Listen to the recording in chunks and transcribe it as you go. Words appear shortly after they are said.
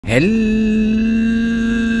Hello,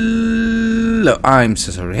 I'm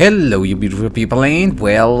so sorry. Hello, you beautiful people, and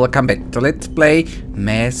welcome back to Let's Play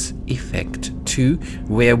Mass Effect 2,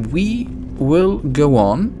 where we will go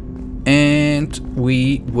on and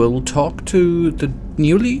we will talk to the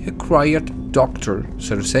newly acquired doctor,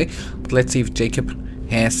 so to say. But let's see if Jacob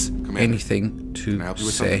has Commander, anything to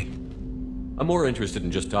say. I'm more interested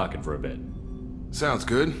in just talking for a bit. Sounds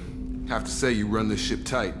good. Have to say you run this ship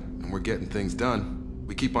tight, and we're getting things done.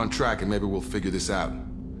 We keep on track and maybe we'll figure this out.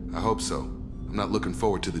 I hope so. I'm not looking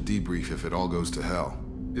forward to the debrief if it all goes to hell.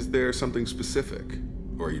 Is there something specific?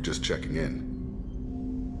 Or are you just checking in?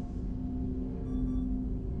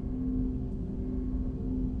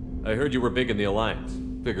 I heard you were big in the Alliance.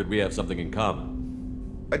 Figured we have something in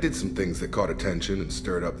common. I did some things that caught attention and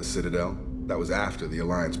stirred up the Citadel. That was after the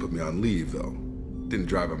Alliance put me on leave, though. Didn't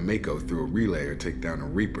drive a Mako through a relay or take down a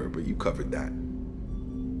Reaper, but you covered that.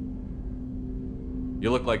 You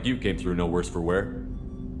look like you came through no worse for wear.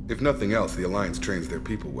 If nothing else, the Alliance trains their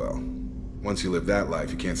people well. Once you live that life,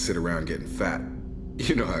 you can't sit around getting fat.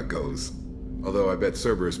 You know how it goes. Although I bet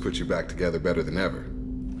Cerberus put you back together better than ever.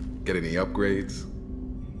 Get any upgrades?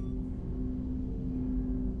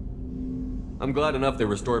 I'm glad enough they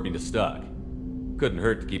restored me to stock. Couldn't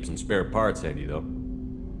hurt to keep some spare parts handy, though.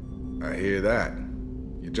 I hear that.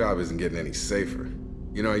 Your job isn't getting any safer.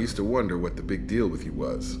 You know, I used to wonder what the big deal with you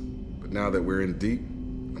was. But now that we're in deep,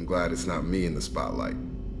 I'm glad it's not me in the spotlight.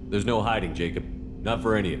 There's no hiding, Jacob. Not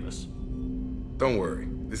for any of us. Don't worry.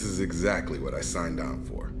 This is exactly what I signed on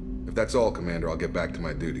for. If that's all, Commander, I'll get back to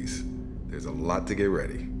my duties. There's a lot to get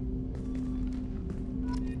ready.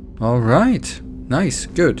 Alright. Nice.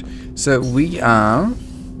 Good. So we're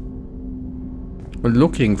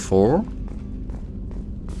looking for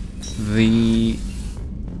the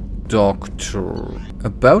doctor.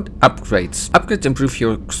 About upgrades. Upgrades improve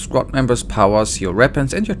your squad members' powers, your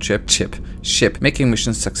weapons, and your ship, making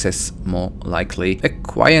mission success more likely.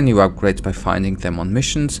 Acquire new upgrades by finding them on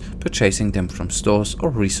missions, purchasing them from stores, or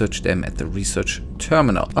research them at the research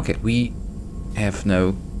terminal. Okay, we have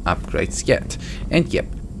no upgrades yet. And yep,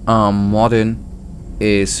 Modern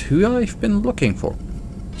is who I've been looking for.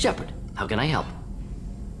 Shepard, how can I help?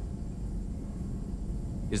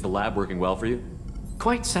 Is the lab working well for you?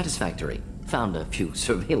 Quite satisfactory. Found a few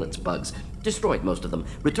surveillance bugs. Destroyed most of them.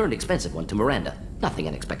 Returned expensive one to Miranda. Nothing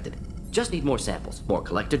unexpected. Just need more samples. More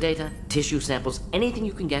collector data, tissue samples, anything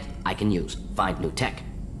you can get, I can use. Find new tech.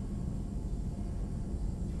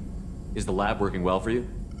 Is the lab working well for you?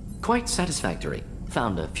 Quite satisfactory.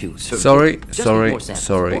 Found a few Sorry.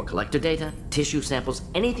 More collector data, tissue samples,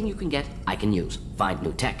 anything you can get, I can use. Find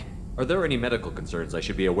new tech. Are there any medical concerns I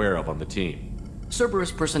should be aware of on the team?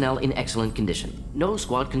 Cerberus personnel in excellent condition. No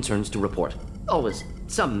squad concerns to report. Always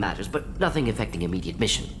some matters, but nothing affecting immediate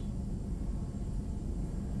mission.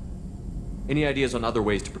 Any ideas on other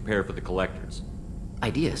ways to prepare for the collectors?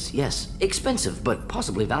 Ideas, yes. Expensive, but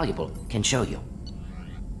possibly valuable. Can show you.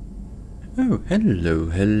 Oh, hello.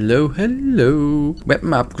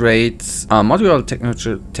 Weapon upgrades are modular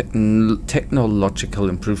technological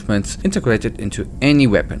improvements integrated into any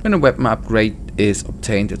weapon. When a weapon upgrade is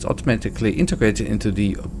obtained, it's automatically integrated into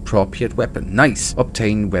the appropriate weapon. Nice.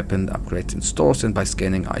 Obtain weapon upgrades in stores and by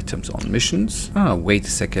scanning items on missions. Wait a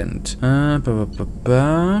second.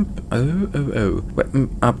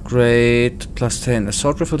 Weapon upgrade plus 10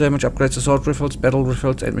 assault rifle damage, upgrades assault rifles, battle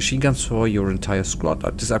rifles, and machine guns for your entire squad.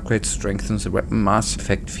 This upgrade strengthens the weapon mass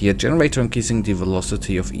effect fear generator, increasing the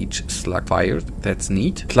velocity of each slug fired. That's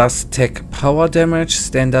neat. Plus tech power damage.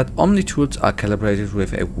 Standard Omni tools are calibrated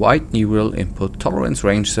with a wide neural input tolerance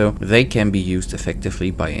range, so they can be used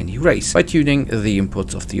effectively by any race. By tuning the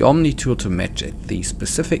inputs of the Omni tool to match the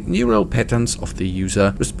specific neural patterns of the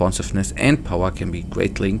user, responsiveness and power can be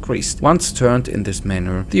greatly increased. Once turned in this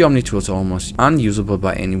manner, the Omni tool is almost unusable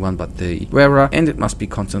by anyone but the wearer, and it must be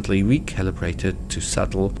constantly recalibrated to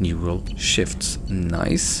subtle neural shifts.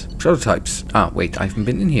 Nice. Prototypes. Wait, I haven't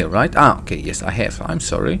been in here, right? Okay, yes, I have. I'm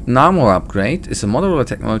sorry. An armor upgrade is a modular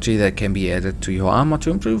technology that can be added to your armor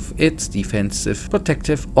to improve its defensive,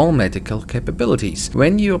 protective, or medical capabilities.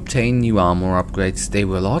 When you obtain new armor upgrades, they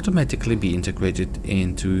will automatically be integrated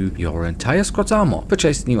into your entire squad's armor.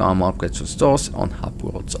 Purchase new armor upgrades from stores, on hub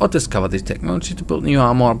worlds, or discover this technology to build new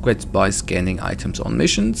armor upgrades by scanning items on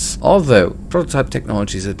missions. Although prototype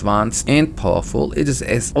technology is advanced and powerful, it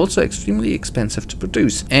is also extremely expensive to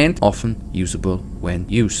produce and often usable when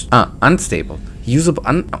used. Unstable. Usable.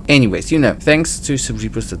 Anyways, you know, thanks to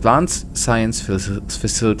Cerebrus' advanced science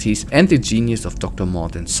facilities and the genius of Dr.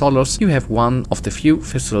 Morden Solos, you have one of the few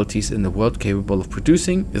facilities in the world capable of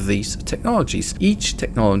producing these technologies. Each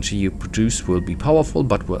technology you produce will be powerful,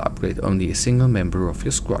 but will upgrade only a single member of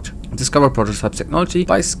your squad. Discover prototype technology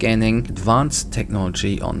by scanning advanced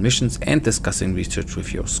technology on missions and discussing research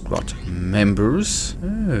with your squad members.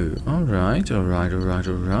 Oh, alright.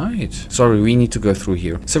 Sorry, we need to go through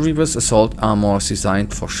here. Cerebrus assault armor is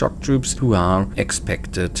designed for shock troops who are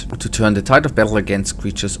expected to turn the tide of battle against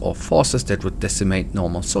creatures or forces that would decimate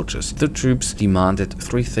normal soldiers. The troops demanded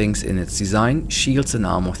 3 things in its design: shields and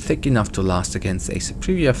armor thick enough to last against a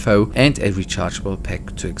superior foe, and a rechargeable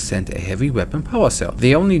pack to extend a heavy weapon power cell.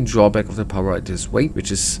 The only drawback of the power is weight, which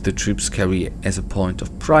is the troops carry as a point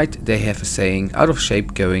of pride. They have a saying: out of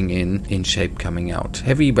shape going in shape coming out.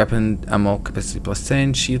 Heavy weapon ammo capacity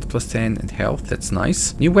 +10, shield +10, and health. That's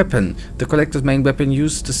nice. New weapon. The Collector's main weapon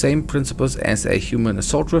uses the same principles as a human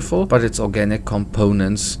assault rifle, but its organic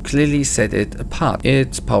components clearly set it apart.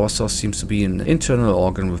 Its power source seems to be an internal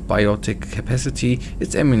organ with biotic capacity.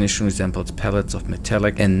 Its ammunition resembles pellets of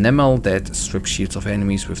metallic enamel that strip shields of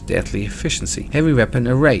enemies with deadly efficiency. Heavy weapon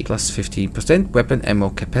array, +15% weapon ammo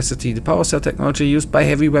capacity. The power cell technology used by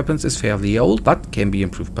heavy weapons is fairly old, but can be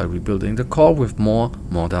improved by rebuilding the core with more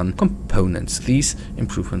modern components. These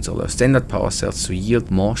improvements allow standard power cells to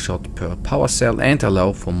yield more shot per power cell and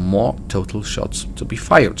allow for more total shots to be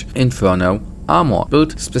fired. Inferno armor,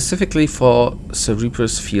 built specifically for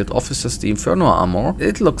Cerebrus field officers. The Inferno armor,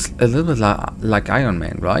 it looks a little bit like Iron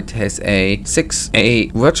Man, right? Has a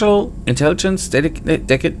virtual intelligence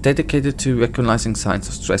dedicated to recognizing signs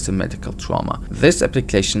of stress and medical trauma. This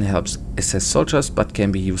application helps assess soldiers, but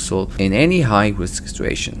can be useful in any high-risk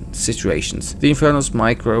situations. The Inferno's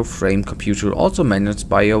micro-frame computer also manages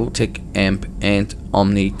biotic amp and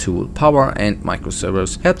Omni tool power, and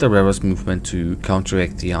microservos help the wearer's movement to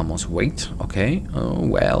counteract the armor's weight. Okay, oh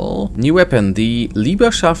well. New weapon, the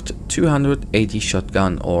Lieberschaft 280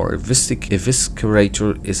 shotgun or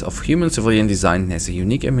Eviscerator is of human civilian design and has a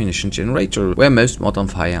unique ammunition generator. Where most modern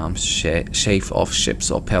firearms shave off ships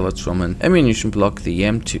or pellets from an ammunition block, the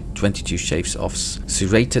M22 shaves off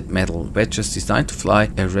serrated metal wedges designed to fly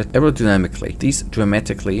aerodynamically. This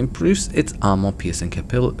dramatically improves its armor-piercing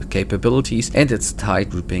capabilities, and its tight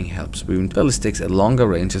grouping helps wound ballistics at longer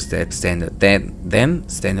ranges than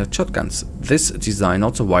standard shotguns. This design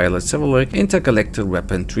also violates several intergalactic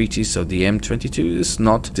weapon treaties, so the M22 is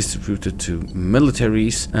not distributed to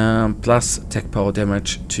militaries, plus tech power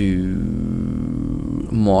damage to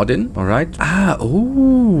Morden. Alright.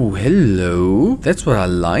 Oh, hello. That's what I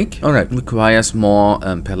like. Alright, requires more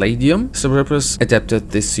palladium. Cerebrus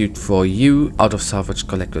adapted this suit for you out of salvage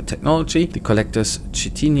collector technology. The collector's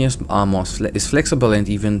chitinous armor is flexible and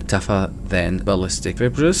even tougher than ballistic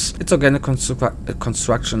Cerebrus. Its organic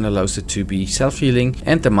construction allows it to be self-healing,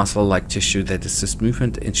 and the muscle-like tissue that assists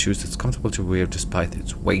movement ensures it's comfortable to wear despite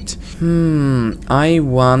its weight. I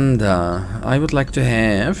wonder. I would like to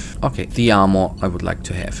have... Okay, the armor I would like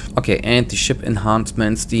to have. Okay, and the ship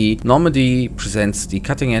enhancements. The Normandy presents the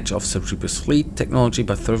cutting edge of Cerebrus fleet technology,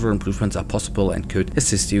 but further improvements are possible and could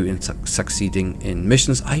assist you in succeeding in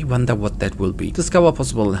missions. I wonder what that will be. Discover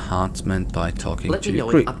possible enhancement by talking Let to me know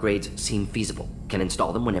if upgrades seem feasible. Can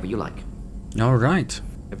install them whenever you like. Alright.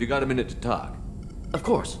 Have you got a minute to talk? Of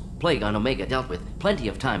course. Plague on Omega dealt with. Plenty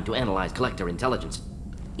of time to analyze collector intelligence.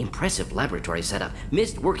 Impressive laboratory setup.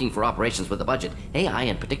 Missed working for operations with a budget. AI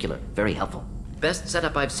in particular. Very helpful. Best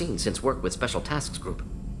setup I've seen since work with Special Tasks Group.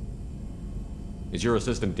 Is your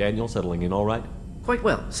assistant Daniel settling in all right? Quite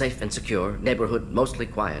well. Safe and secure. Neighborhood mostly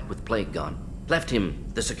quiet with Plague gone. Left him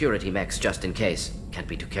the security mechs just in case. Can't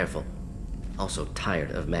be too careful. Also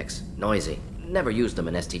tired of mechs. Noisy. Never used them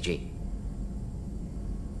in STG.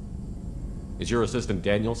 Is your assistant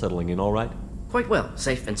Daniel settling in all right? Quite well.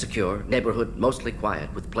 Safe and secure. Neighborhood mostly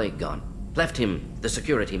quiet with Plague gone. Left him the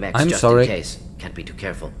security mechs just in case. Can't be too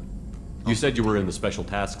careful. You said you were in the Special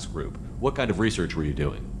Tasks Group. What kind of research were you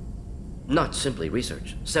doing? Not simply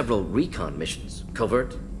research. Several recon missions.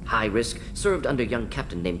 Covert, high risk, served under a young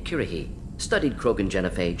captain named Kirihi. Studied Krogan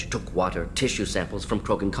genophage, took water, tissue samples from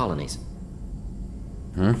Krogan colonies.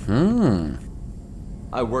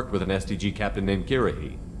 I worked with an STG captain named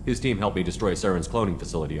Kirihi. His team helped me destroy Saren's cloning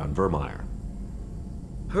facility on Vermeer.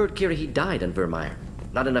 Heard Kirihi died on Vermeer.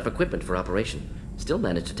 Not enough equipment for operation. Still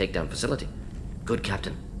managed to take down facility. Good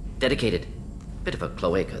captain. Dedicated. Bit of a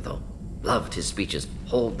cloaca, though. Loved his speeches.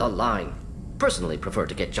 Hold the line. Personally prefer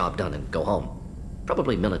to get job done and go home.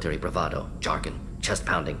 Probably military bravado, jargon, chest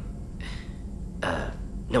pounding.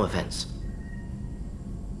 No offense.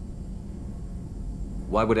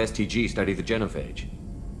 Why would STG study the genophage?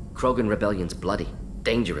 Krogan rebellion's bloody,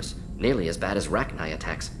 dangerous, nearly as bad as Rachni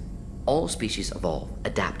attacks. All species evolve,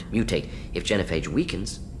 adapt, mutate. If genophage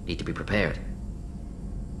weakens, need to be prepared.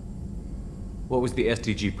 What was the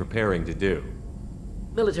STG preparing to do?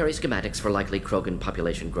 Military schematics for likely Krogan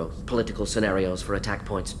population growth, political scenarios for attack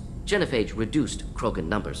points. Genophage reduced Krogan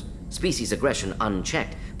numbers. Species aggression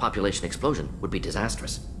unchecked, population explosion would be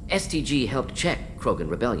disastrous. STG helped check Krogan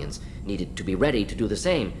rebellions, needed to be ready to do the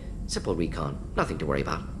same. Simple recon, nothing to worry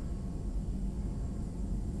about.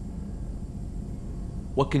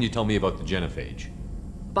 What can you tell me about the genophage?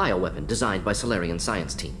 Bioweapon designed by Solarian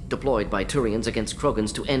science team, deployed by Turians against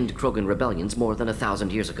Krogans to end Krogan rebellions more than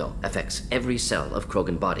 1,000 years ago. Affects every cell of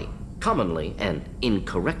Krogan body. Commonly and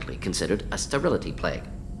incorrectly considered a sterility plague.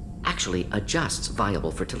 Actually adjusts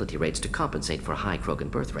viable fertility rates to compensate for high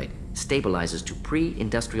Krogan birth rate. Stabilizes to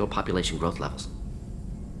pre-industrial population growth levels.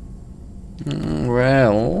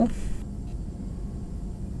 Well...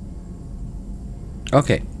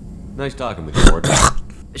 Okay. Nice talking with you, Ward.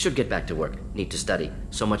 Should get back to work. Need to study.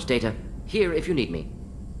 So much data. Here if you need me.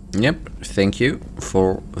 Yep, thank you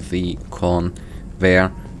for the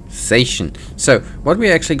conversation. So, what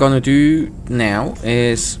we're actually gonna do now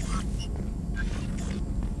is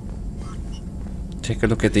take a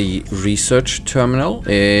look at the research terminal.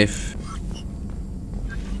 If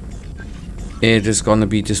it is gonna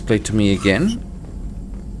be displayed to me again.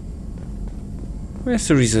 Where's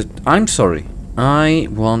the research? I'm sorry. I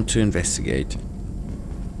want to investigate.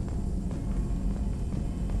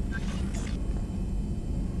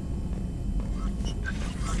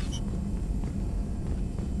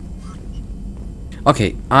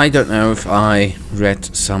 Okay, I don't know if I read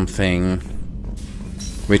something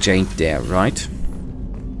which ain't there, right?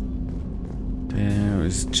 There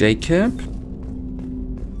is Jacob.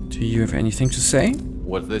 Do you have anything to say?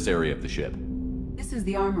 What's this area of the ship? This is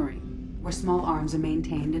the armory, where small arms are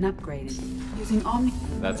maintained and upgraded, using Omni...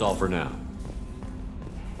 That's all for now.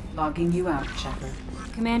 Logging you out, Shepard.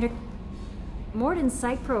 Commander, Morden's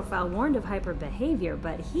psych profile warned of hyper behavior,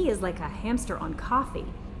 but he is like a hamster on coffee.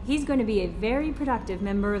 He's going to be a very productive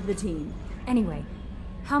member of the team. Anyway,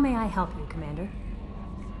 how may I help you, Commander?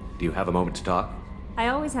 Do you have a moment to talk? I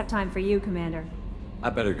always have time for you, Commander. I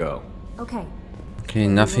better go. Okay. Okay,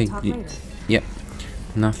 We'll nothing. talk later. Yep,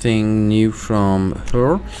 nothing new from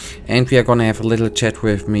her. And we are gonna have a little chat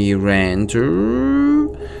with Miranda.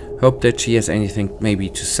 Hope that she has anything maybe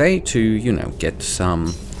to say to, you know, get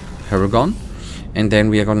some Paragon. And then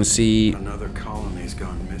we are gonna see. Another colony's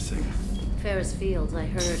gone missing. Ferris Fields, I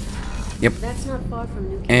heard. Yep. That's not far from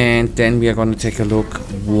New. And then we are gonna take a look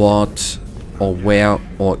what or where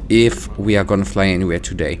or if we are gonna fly anywhere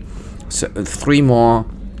today. So 3 more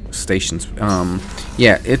stations.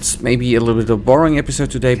 Yeah, it's maybe a little bit of a boring episode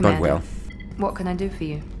today, Commander, but well. What can I do for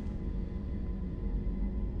you?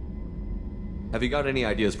 Have you got any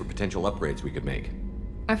ideas for potential upgrades we could make?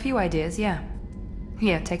 A few ideas, yeah.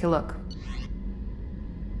 Here, take a look.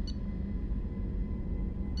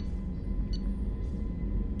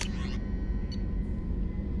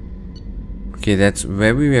 Okay, that's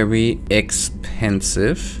very, very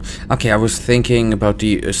expensive. Okay, I was thinking about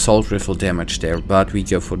the assault rifle damage there, but we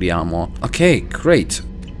go for the armor. Okay, great.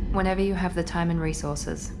 Whenever you have the time and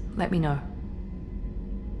resources, let me know.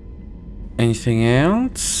 Anything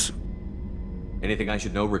else? Anything I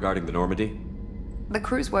should know regarding the Normandy? The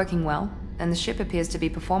crew's working well, and the ship appears to be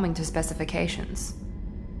performing to specifications.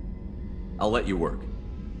 I'll let you work.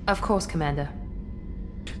 Of course, Commander.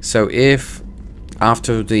 So if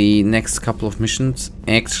after the next couple of missions,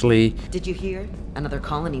 actually, Did you hear? Another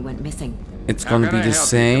colony went missing. it's gonna be the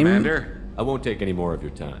same, I won't take any more of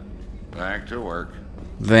your time. Back to work.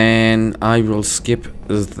 then I will skip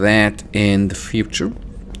that in the future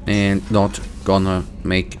and not gonna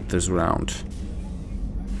make this round.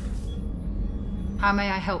 How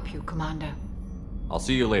may I help you, Commander? I'll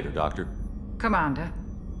see you later, Doctor. Commander.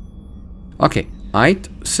 Okay, I'd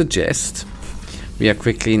suggest we are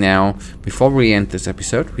quickly now, before we end this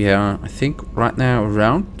episode, we are, I think, right now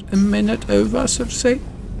around a minute over, so to say.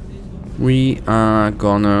 We are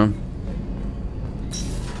gonna...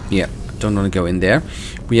 Yeah, don't want to go in there.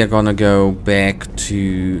 We are gonna go back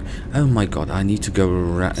to... Oh my god, I need to go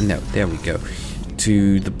around... No, there we go.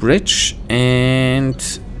 To the bridge, and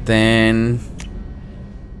then...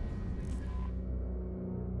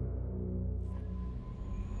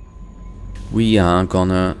 We are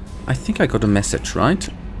gonna... I think I got a message, right?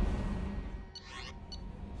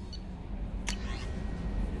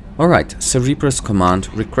 Alright, Cerebrus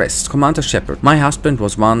command request. Commander Shepard. My husband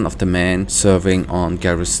was one of the men serving on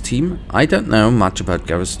Garrus' team. I don't know much about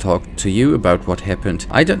Garrus. Talk to you about what happened.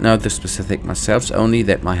 I don't know the specific myself, only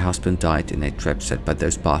that my husband died in a trap set by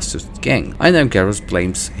those bastards gang. I know Garrus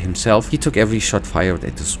blames himself. He took every shot fired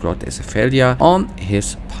at the squad as a failure on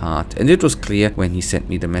his part. And it was clear when he sent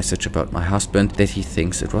me the message about my husband that he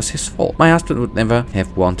thinks it was his fault. My husband would never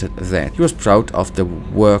have wanted that. He was proud of the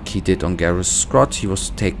work he did on Garrus' squad. He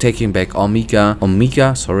was taking back Omega,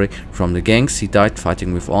 from the gangs. He died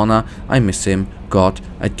fighting with honor. I miss him. God,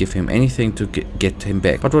 I'd give him anything to get him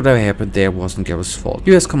back. But whatever happened there wasn't Garrus' fault.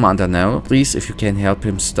 US Commander now. Please, if you can help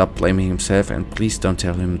him, stop blaming himself, and please don't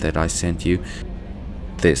tell him that I sent you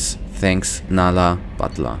this. Thanks, Nala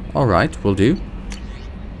Butler. Alright, will do.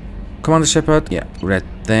 Commander Shepard. Yeah, read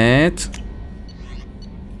that.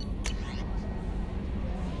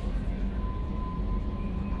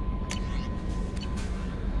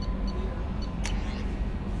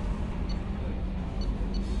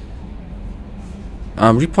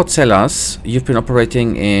 Report Sellers, you've been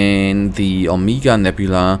operating in the Omega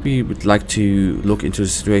Nebula. We would like to look into the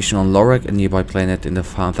situation on Lorak, a nearby planet in the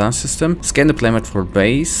Father system. Scan the planet for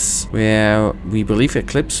base, where we believe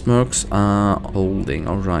Eclipse mercs are holding.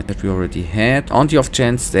 Alright, that we already had. On the off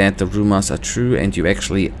chance that the rumors are true and you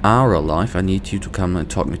actually are alive, I need you to come and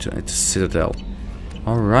talk me to at the Citadel.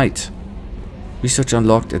 Alright. Research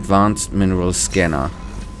unlocked, advanced mineral scanner.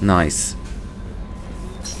 Nice.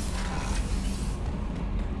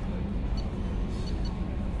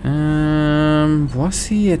 Was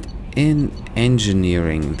he in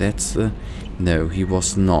engineering? That's no, he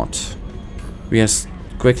was not. We are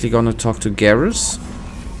quickly gonna talk to Garrus.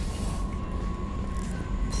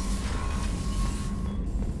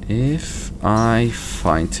 If I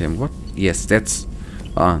find him, what? Yes, that's.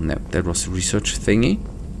 No, that was a research thingy.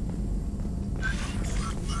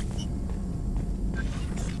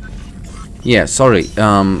 Yeah, sorry.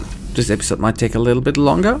 This episode might take a little bit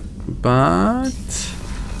longer, but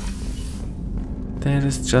that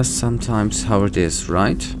is just sometimes how it is,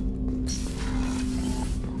 right?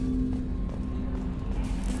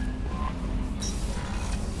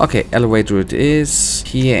 Okay, elevator it is.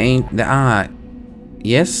 He ain't...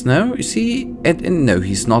 yes, no, you see? No,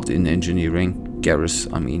 he's not in engineering. Garrus,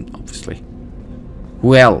 I mean, obviously.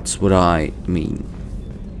 Who else would I mean?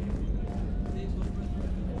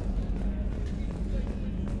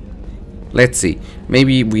 Let's see.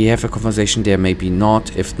 Maybe we have a conversation there, maybe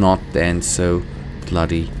not. If not, then so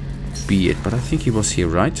bloody be it. But I think he was here,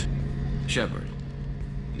 right? Shepard,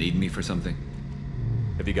 need me for something?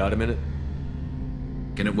 Have you got a minute?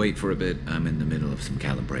 Can it wait for a bit? I'm in the middle of some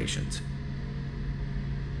calibrations.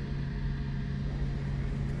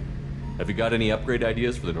 Have you got any upgrade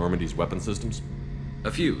ideas for the Normandy's weapon systems?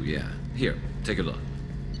 A few, yeah. Here, take a look.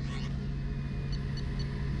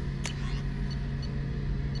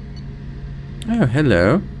 Oh,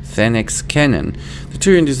 hello. Thanex Cannon. The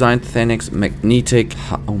Turian designed Thanex magnetic...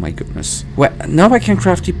 oh my goodness. Well, now I can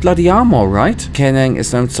craft the bloody armor, right? Cannon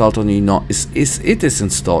is now installed on you, not... It is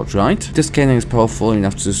installed, right? This cannon is powerful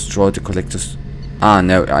enough to destroy the collector's...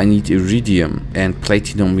 no, I need iridium and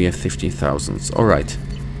platinum. We have 15,000. Alright.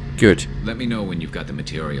 Good. Let me know when you've got the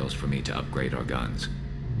materials for me to upgrade our guns.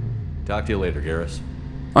 Talk to you later, Garrus.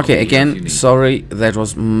 Okay, again, sorry, that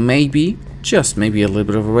was maybe, just maybe a little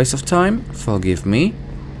bit of a waste of time. Forgive me.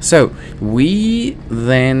 So, we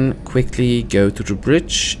then quickly go to the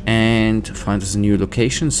bridge and find us a new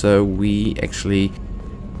location. So, we actually,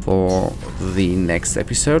 for the next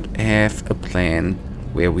episode, have a plan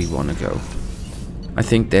where we want to go. I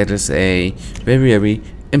think that is a very, very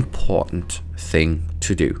important thing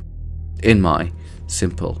to do. In my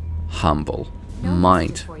simple, humble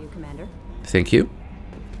mind. For you, Commander. Thank you.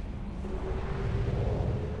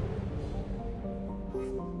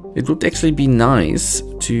 It would actually be nice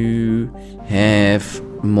to have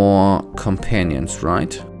more companions,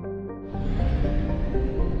 right?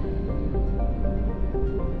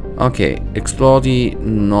 Okay, explore the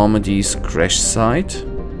Normandy's crash site.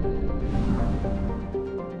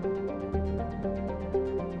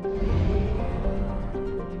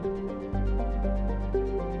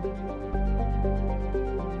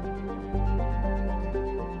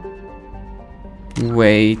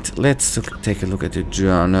 Wait, let's take a look at the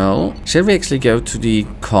journal. Shall we actually go to the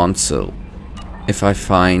console if I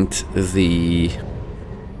find the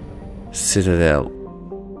Citadel?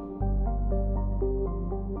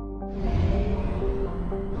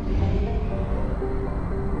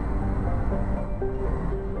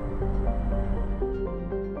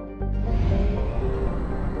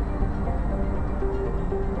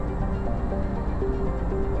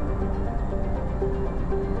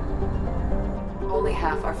 Only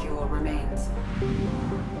half our fuel remains.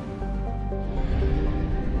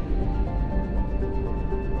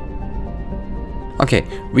 Okay,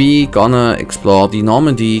 we gonna explore the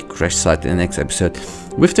Normandy crash site in the next episode.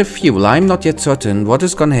 With the fuel, I'm not yet certain what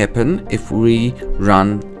is gonna happen if we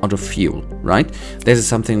run out of fuel, right? This is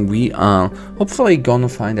something we are hopefully gonna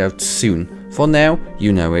find out soon. For now,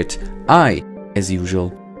 you know it. I, as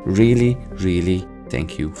usual, really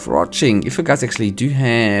thank you for watching. If you guys actually do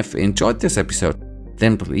have enjoyed this episode,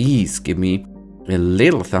 then please give me a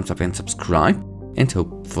little thumbs up and subscribe. And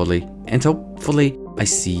hopefully I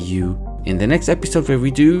see you in the next episode, where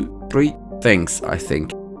we do 3 things, I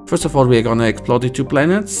think. First of all, we are gonna explore the 2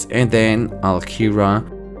 planets, and then Alkira,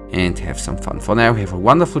 and have some fun. For now, have a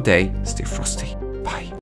wonderful day, stay frosty.